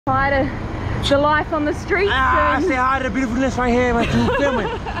Hi to the life on the streets. I say hi to the beautifulness right here through filming.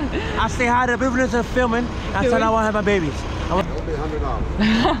 I say hi to the beautifulness of filming. I said I want to have my babies. It'll be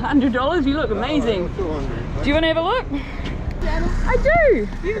 $100. $100? You look amazing. 200. Do you want to have a look? I do.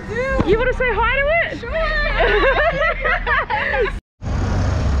 You do? You want to say hi to it? Sure.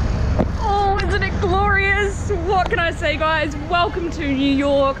 Oh, isn't it glorious? What can I say, guys? Welcome to New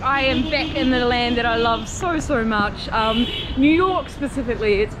York. I am back in the land that I love so much. New York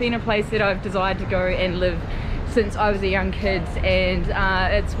specifically, it's been a place that I've desired to go and live since I was a young kid, and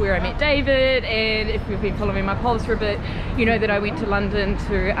it's where I met David. And if you've been following my pods for a bit, you know that I went to London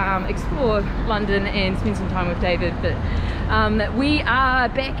to explore London and spend some time with David. But we are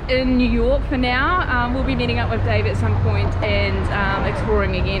back in New York for now. We'll be meeting up with Dave at some point and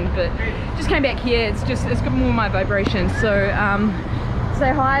exploring again, but just came back here. It's got more my vibration. So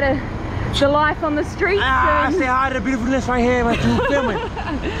say hi to the life on the streets. I say hi to the beautifulness right here through filming.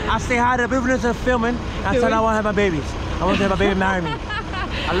 I say hi to the beautifulness of filming. I said I want to have my babies. I want to have my baby marry me.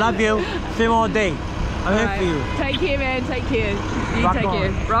 I love you. Film all day. I'm here for you. Take care, man. Take care. You Rock take on.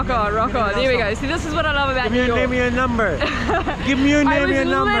 care. Rock on, rock on. There we go. See, this is what I love about New York. Give me your name and your number. Give me your name and your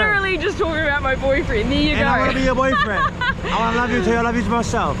number. I was literally just talking about my boyfriend. There you go. And I want to be your boyfriend. I want to love you too. I love you to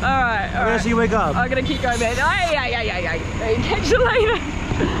myself. All right, all I'm going to see you wake up. I'm going to keep going, man. Hey, catch you later.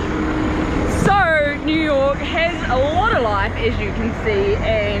 So, New York has a lot of life, as you can see,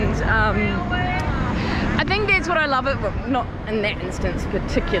 and I think that's what I love, well, not in that instance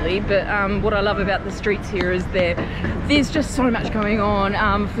particularly, but what I love about the streets here is that there's just so much going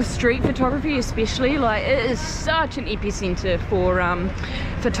on for street photography, especially. Like, it is such an epicenter for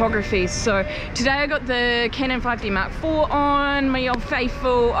photography. So today I got the Canon 5D Mark IV on, my old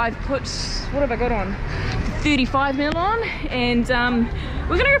faithful. I've put, what have I got on? 35mm on, and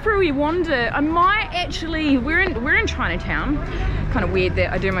we're gonna go for a wee wander. I might actually, we're in Chinatown. Kind of weird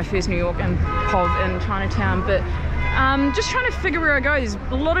that I do my first New York and POV in Chinatown, but just trying to figure where I go. There's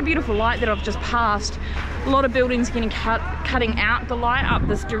a lot of beautiful light that I've just passed. A lot of buildings getting cutting out the light up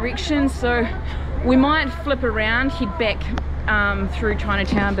this direction, so we might flip around, head back through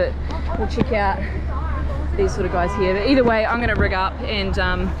Chinatown, but we'll check out these sort of guys here. But either way, I'm gonna rig up and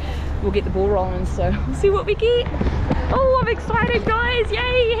we'll get the ball rolling, so we'll see what we get. Oh, I'm excited, guys.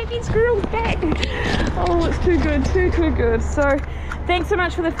 Yay, Happy Squirrel's back. Oh, it's too good, too good. So thanks so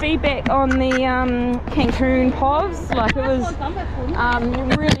much for the feedback on the Cancun POVs. Like, it was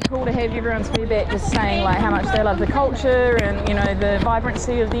really cool to have everyone's feedback, just saying like how much they love the culture and, you know, the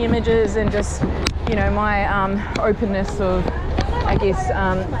vibrancy of the images, and just, you know, my openness of, I guess,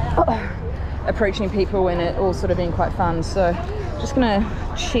 approaching people, and it all sort of being quite fun. So just gonna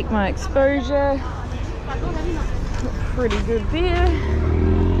check my exposure. Pretty good there.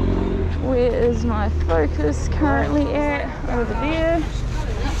 Where is my focus currently at? Over there.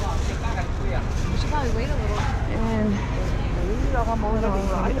 And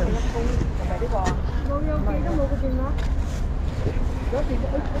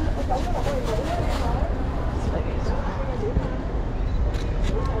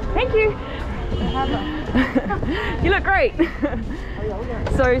thank you. You look great.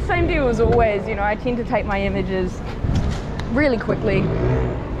 So same deal as always, you know, I tend to take my images really quickly,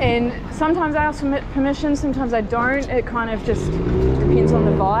 and sometimes I ask for permission, sometimes I don't. It kind of just depends on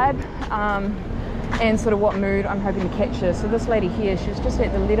the vibe and sort of what mood I'm hoping to capture. So this lady here, she's just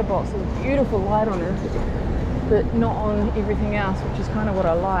at the letterbox. There's a beautiful light on her, but not on everything else, which is kind of what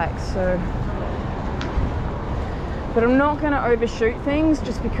I like. So, but I'm not going to overshoot things,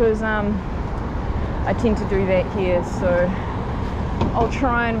 just because I tend to do that here. So I'll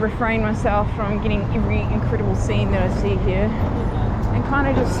try and refrain myself from getting every incredible scene that I see here, and kind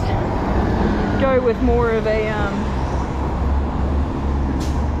of just go with more of a,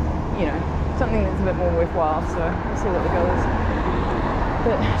 you know, something that's a bit more worthwhile. So we'll see what the go is.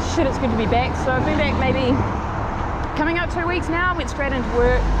 But shit, it's good to be back. So I've been back maybe coming up 2 weeks now. Went straight into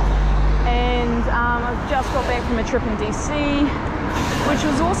work, and I've just got back from a trip in DC, which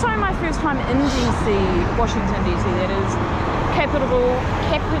was also my first time in DC, Washington DC, that is. Capital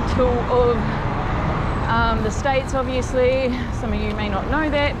of the States, obviously. Some of you may not know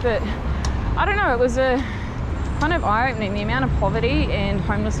that, but I don't know, it was a kind of eye-opening, the amount of poverty and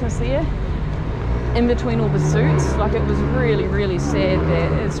homelessness there in between all the suits. Like, it was really sad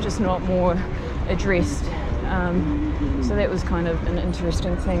that it's just not more addressed. So that was kind of an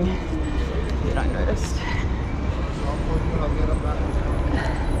interesting thing that I noticed.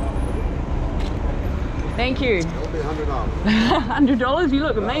 Thank you. It'll be $100. $100? You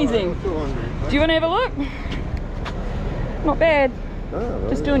look amazing. 200. Do you want to have a look? Not bad. Oh,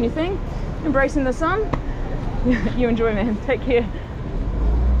 Just doing your thing. Embracing the sun. You enjoy, man. Take care.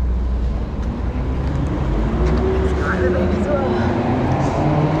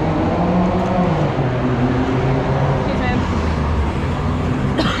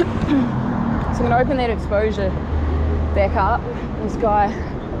 that exposure back up, this guy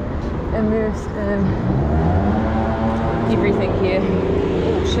immersed in everything here.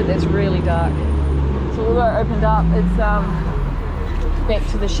 Oh shit, that's really dark. So although it opened up, it's back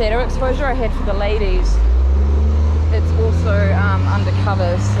to the shadow exposure I had for the ladies. It's also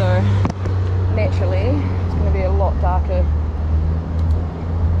undercover, so naturally it's going to be a lot darker.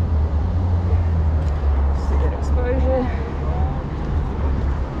 See that exposure.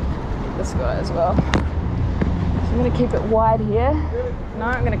 This guy as well. So I'm going to keep it wide here. No,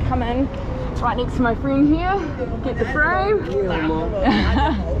 I'm going to come in right next to my friend here, get the frame.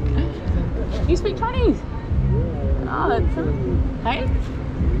 You speak Chinese? Oh, that's hey?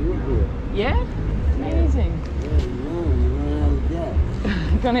 Yeah? Amazing.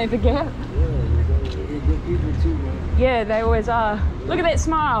 Gonna have the gap? Yeah, they always are. Look at that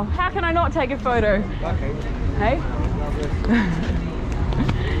smile. How can I not take a photo? Hey?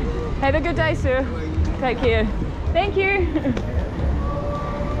 Have a good day, sir. Take care. Thank you.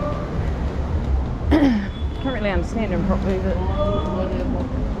 Can't really understand him properly, but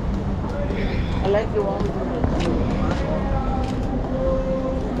I like the one.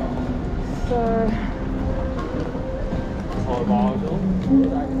 So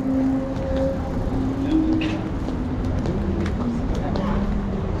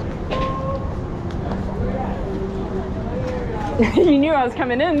you knew I was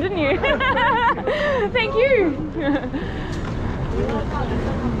coming in, didn't you? Thank you.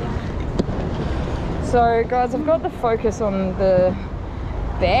 So guys, I've got the focus on the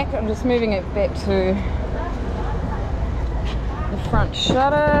back. I'm just moving it back to the front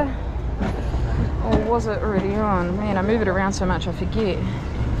shutter. Or was it already on? Man, I move it around so much I forget.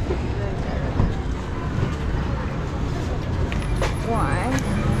 Why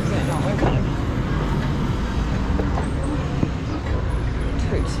is that not working?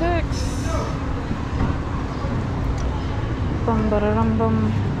 2 ticks. Bum ba da dum bum.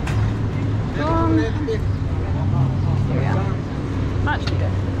 Bum. Here we are. Much better.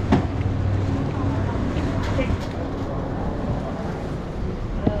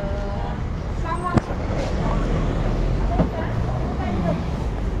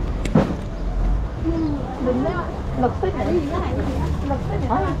 Oh,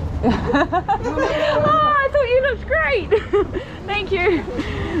 I thought you looked great. Thank you.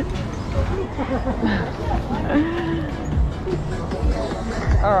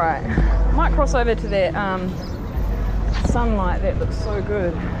 All right, might cross over to that sunlight. That looks so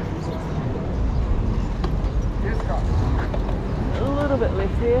good. A little bit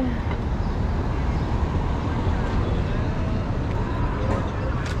left there.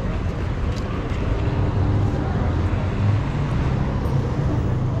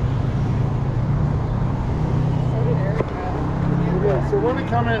 So we're gonna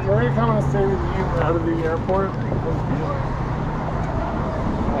come and stay with you out of the airport.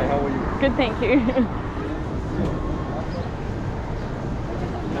 Hi, how are you? Good, thank you.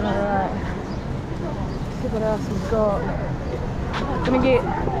 Alright. See what else we've got. Gonna get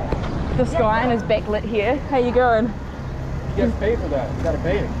this guy and his backlit here. How you going? You get paid for that. You gotta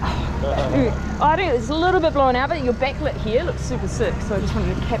pay it. Dude, I do. It's a little bit blown out, but your backlit here looks super sick, so I just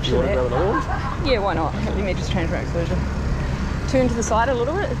wanted to capture that. Grab another one? Yeah, why not? Let me just change my exposure. Turn to the side a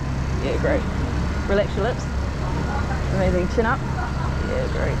little bit. Yeah, great. Relax your lips. Amazing. Chin up. Yeah,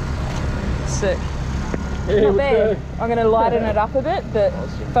 great. Sick. Hey, Not bad. I'm going to lighten it up a bit, but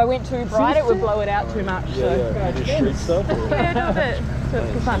if I went too bright, it would blow it out too much. Yeah, so. yeah. You just street stuff? Or? Yeah, do a bit. So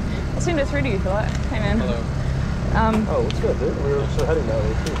it's good fun. I'll send it through to you if you like. Hey, man. Hello. Oh, what's good, dude? We're just heading that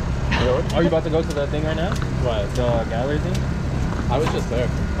way, too. Are you about to go to the thing right now? What, the gallery thing? I was just there.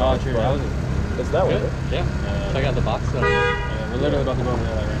 Oh, true. I was. It's that way, right? Yeah. Check out the box though. We're literally about to go over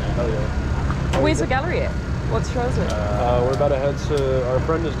there like right now. Oh, yeah. Where's the gallery at? What show is it? We're about to head to, our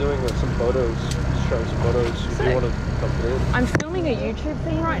friend is doing some photos, showing some photos. If you want to come through. I'm filming a YouTube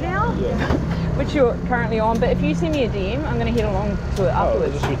thing right now, Yeah. which you're currently on, but if you send me a DM, I'm going to head along to it Oh,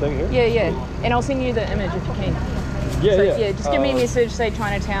 afterwards. is this your thing here? Yeah, yeah. And I'll send you the image if you can. Yeah, So, yeah. just give me a message, say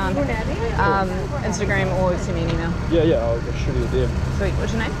Chinatown, Instagram, or send me an email. Yeah, yeah, I'll shoot you a DM. Sweet.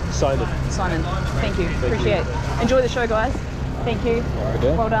 What's your name? Simon. Simon. Thank you. Appreciate it. Enjoy the show, guys. Thank you. Good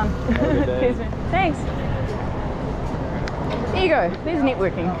day. Well done. Have a good day. Cheers, man. Thanks. There you go. There's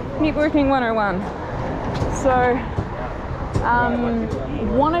networking. Networking 101. So,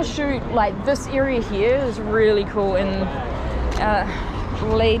 want to shoot, like, this area here is really cool, and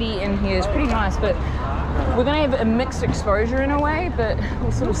lady in here is pretty nice, but we're going to have a mixed exposure in a way, but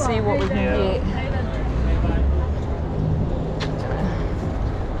we'll sort of see what we can get.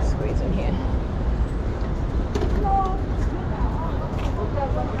 Squeeze in here.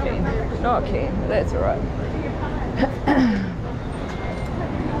 Okay. Okay, that's all right.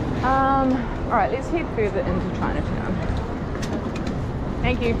 All right, let's head further into Chinatown.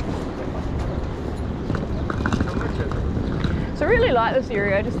 Thank you. So I really like this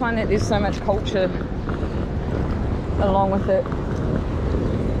area. I just find that there's so much culture along with it.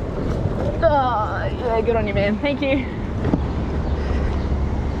 Oh, yeah, good on you, man. Thank you.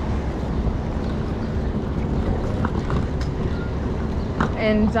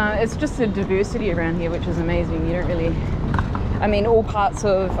 And it's just a diversity around here, which is amazing. You don't really, I mean,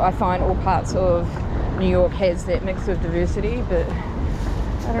 I find all parts of New York has that mix of diversity, but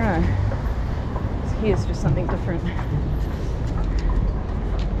I don't know. Here's just something different.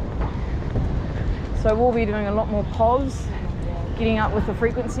 So we'll be doing a lot more POVs, getting up with the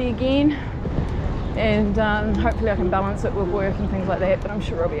frequency again, and hopefully I can balance it with work and things like that, but I'm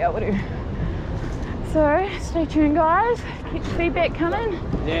sure I'll be able to. So stay tuned, guys. Keep the feedback coming.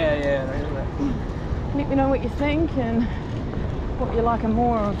 Yeah. Let me know what you think and what you're liking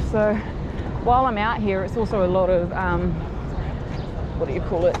more of. So while I'm out here, it's also a lot of what do you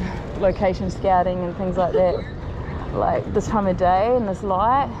call it, location scouting and things like that, like this time of day and this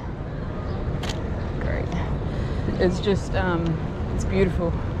light. Great. It's just it's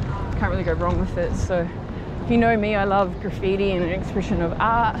beautiful. Can't really go wrong with it. So if you know me, I love graffiti and an expression of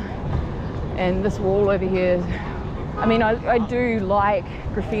art, and this wall over here, I mean, I do like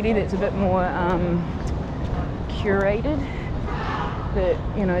graffiti that's a bit more curated, but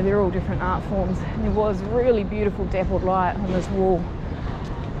you know, they're all different art forms. And there was really beautiful dappled light on this wall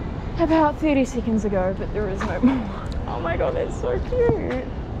about 30 seconds ago, but there is no more. Oh my god, that's so cute.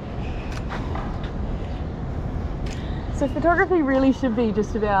 So photography really should be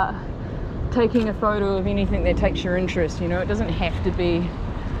just about taking a photo of anything that takes your interest, you know. It doesn't have to be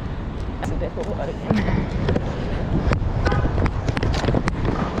a dappled light again.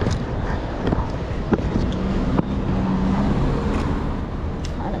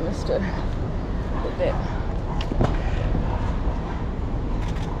 Kind of missed it with that.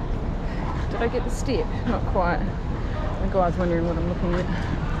 Did I get the step? Not quite. The guy's wondering what I'm looking at.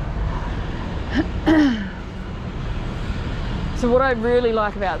 So what I really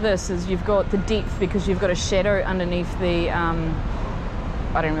like about this is you've got the depth, because you've got a shadow underneath the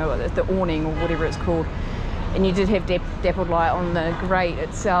I don't know what the awning or whatever it's called, and you did have dappled light on the grate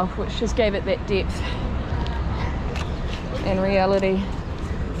itself, which just gave it that depth and reality.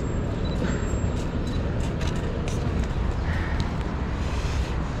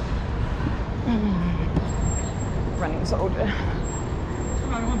 Running soldier.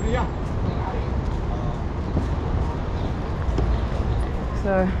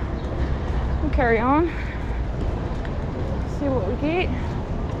 So we'll carry on, see what we get.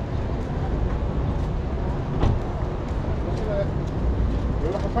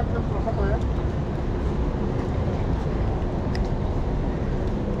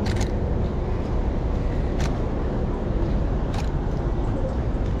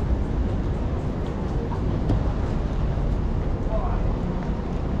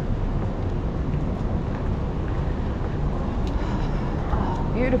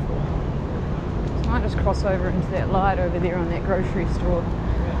 Beautiful. So I might just cross over into that light over there on that grocery store.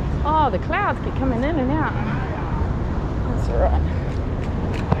 Oh, the clouds keep coming in and out. That's all right.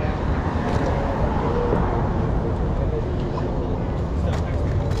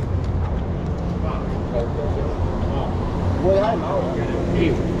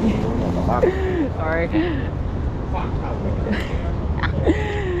 Sorry.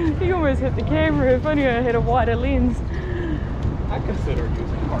 You almost hit the camera. If only I had a wider lens. I consider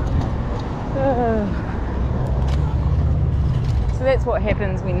using hard. So that's what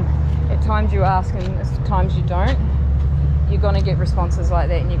happens when at times you ask and at times you don't. You're going to get responses like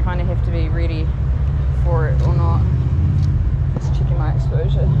that, and you kind of have to be ready for it or not. Just checking my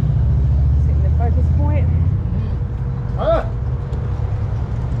exposure. Setting the focus point.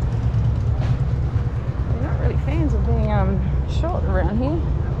 They're not really fans of being shot around here.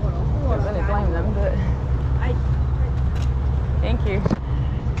 I don't really blame them, but thank you.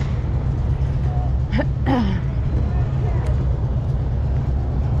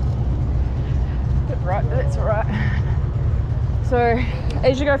 Right, that's all right. So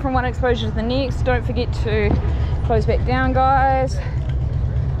as you go from one exposure to the next, don't forget to close back down, guys.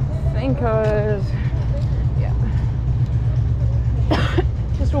 Think of, yeah.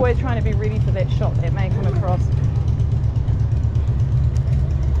 Just always trying to be ready for that shot that may come across.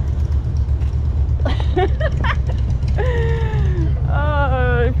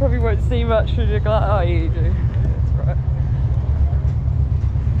 Oh, you probably won't see much through your glass. Oh, yeah, you do. That's right.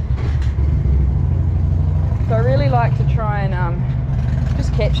 So I really like to try and just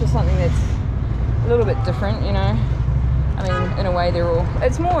just capture something that's a little bit different, you know. I mean, in a way they're all,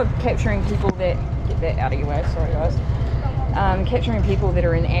 it's more of capturing people that, get that out of your way, sorry guys. Capturing people that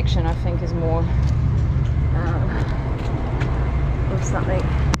are in action, I think, is more of something.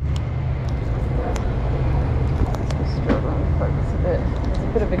 Just struggle to focus a bit. There's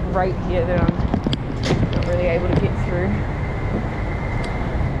a bit of a grate here that I'm not really able to get through.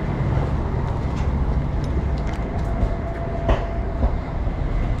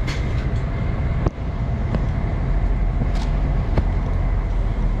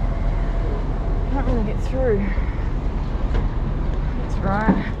 Can't really get through. That's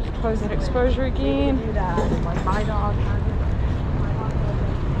right. Close that exposure again. Like my dog.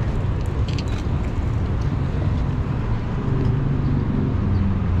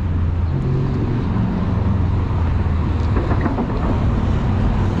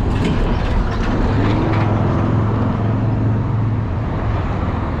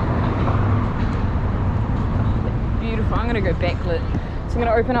 Beautiful. I'm going to go backlit. So I'm going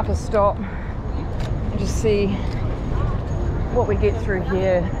to open up a stop and just see what we get through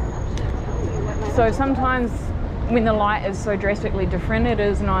here. So sometimes when the light is so drastically different, it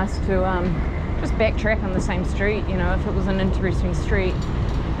is nice to just backtrack on the same street. You know, if it was an interesting street,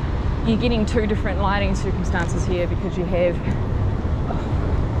 you're getting two different lighting circumstances here because you have,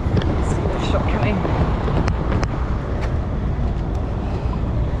 let's see the shot coming.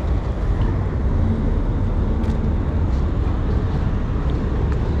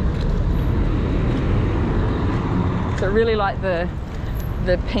 So I really like the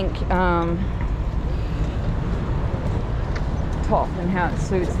pink top and how it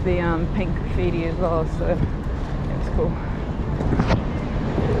suits the pink graffiti as well, so that's cool.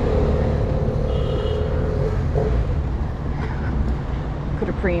 Could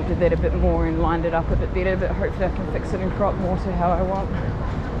have preempted that a bit more and lined it up a bit better, but hopefully I can fix it and crop more to how I want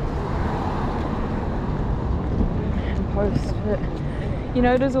and post it. You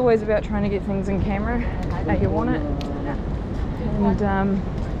know, it is always about trying to get things in camera how you want it, and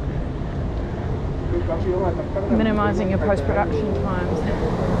minimizing your post-production times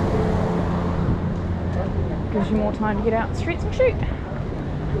gives you more time to get out in the streets and shoot.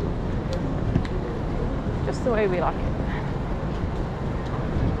 Just the way we like it.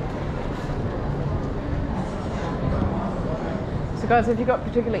 So guys, if you've got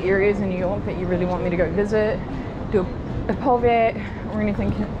particular areas in New York that you really want me to go visit, do a pole vac or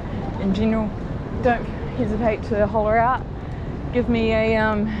anything in general, don't hesitate to holler out. Give me a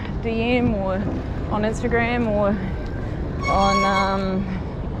DM or on Instagram or on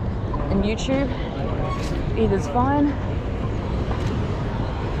in YouTube. Either's fine.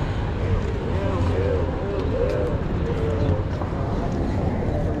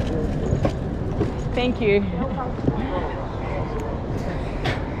 Thank you.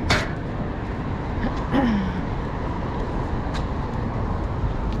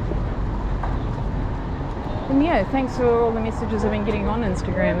 And yeah, thanks for all the messages I've been getting on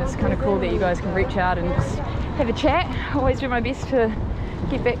Instagram. It's kind of cool that you guys can reach out and just have a chat. I always do my best to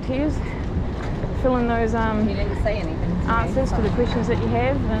get back to you, fill in those You didn't say anything answers to the questions that you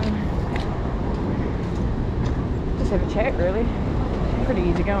have, and just have a chat really. Pretty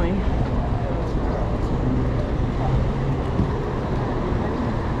easy going.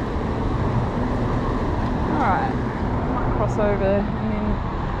 Alright, might cross over and then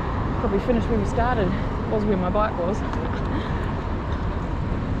probably finish where we started. Was where my bike was.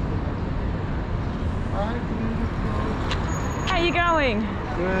 How you going?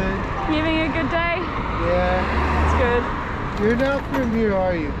 Good. You having a good day? Yeah. It's good. You're not from here,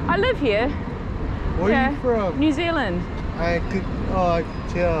 are you? I live here. Where Yeah. are you from? New Zealand. I could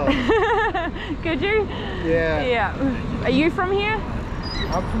tell. Could you? Yeah. Yeah. Are you from here?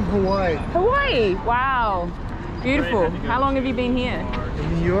 I'm from Hawaii. Hawaii. Wow. Beautiful. How long have you been here?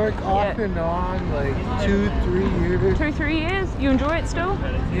 In New York, off and on, like 2-3 years. 2-3 years? You enjoy it still?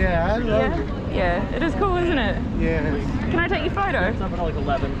 Yeah, I love it. Yeah. It is cool, isn't it? Yes. Can I take your photo?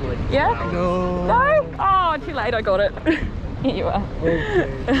 Yeah? No. No? Oh, too late. I got it. Here you are. Okay.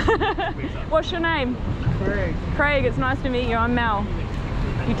 What's your name? Craig. Craig. It's nice to meet you. I'm Mel.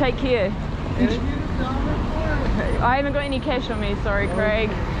 You take care. Can I get a dollar for it? I haven't got any cash on me. Sorry,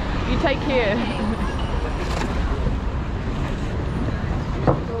 Craig. You take care.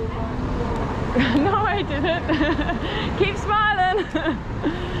 No, I didn't. Keep smiling.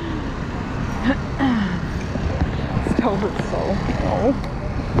 Stole its soul. Oh.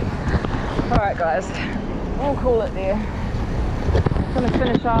 Alright guys, we'll call it there. I'm gonna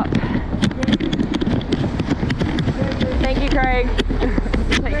finish up. Thank you, Craig.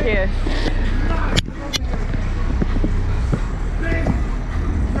 Take care.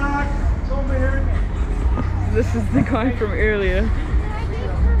 this is the guy from earlier.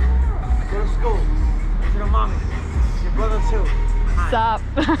 Go to school. To the mommy. Your brother too. Sup?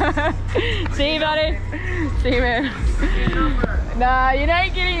 See you, buddy. See you, man. Nah, you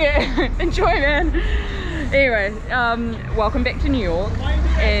ain't getting it. Enjoy, man. Anyway, welcome back to New York,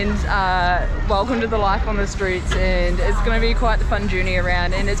 and welcome to the life on the streets, and it's going to be quite the fun journey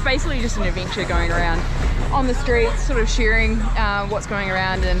around, and it's basically just an adventure going around on the streets, sort of sharing what's going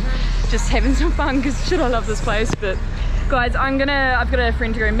around and just having some fun, because shit, I love this place. But guys, I've got a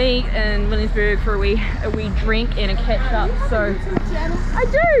friend to go meet in Williamsburg for a wee drink and a catch up. So I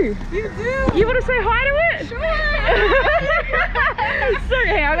do. You do. You want to say hi to it? Sure. So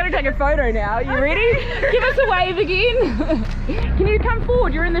hey, I'm gonna take a photo now. You ready? Give us a wave again. Can you come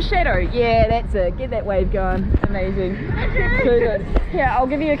forward? You're in the shadow. Yeah, that's it. Get that wave going. Amazing. Okay. So good. Here, I'll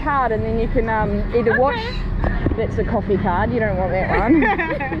give you a card, and then you can either watch. That's a coffee card. You don't want that one.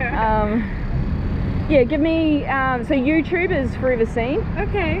 Yeah, give me, so YouTube is Forever Seen.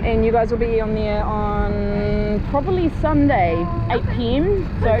 Okay. And you guys will be on there on probably Sunday, 8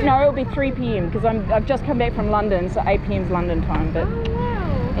 p.m. So, no, it'll be 3 p.m. because I've just come back from London, so 8 p.m. is London time. But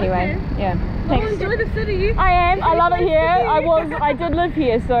anyway, yeah. Thanks. Well, enjoy the city. I am. I love it here. I did live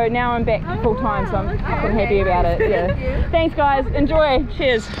here, so now I'm back full time, so I'm happy about it. Yeah. Thanks, guys. Enjoy.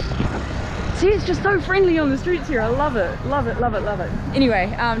 Cheers. See, it's just so friendly on the streets here. I love it. Love it, love it, love it.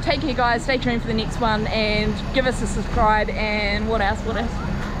 Anyway, take care, guys. Stay tuned for the next one, and give us a subscribe, and what else?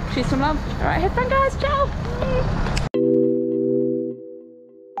 Share some love. All right, have fun, guys. Ciao.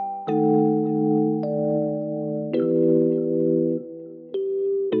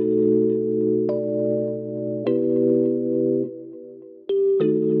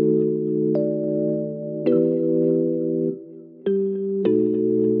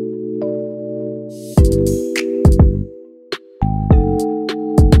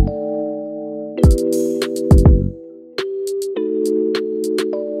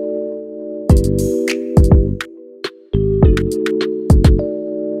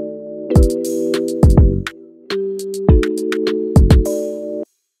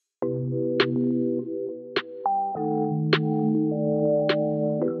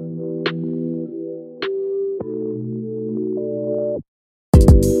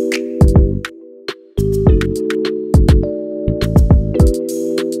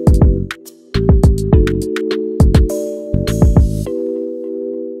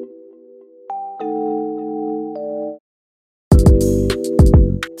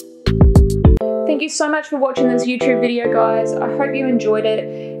 Thank you so much for watching this YouTube video, guys. I hope you enjoyed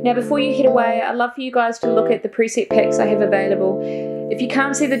it. Now, before you head away, I'd love for you guys to look at the preset packs I have available. If you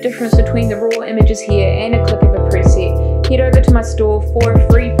can't see the difference between the raw images here and a clip of a preset, head over to my store for a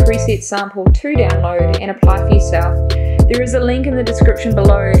free preset sample to download and apply for yourself. There is a link in the description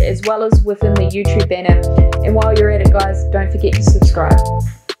below, as well as within the YouTube banner. And while you're at it, guys, don't forget to subscribe.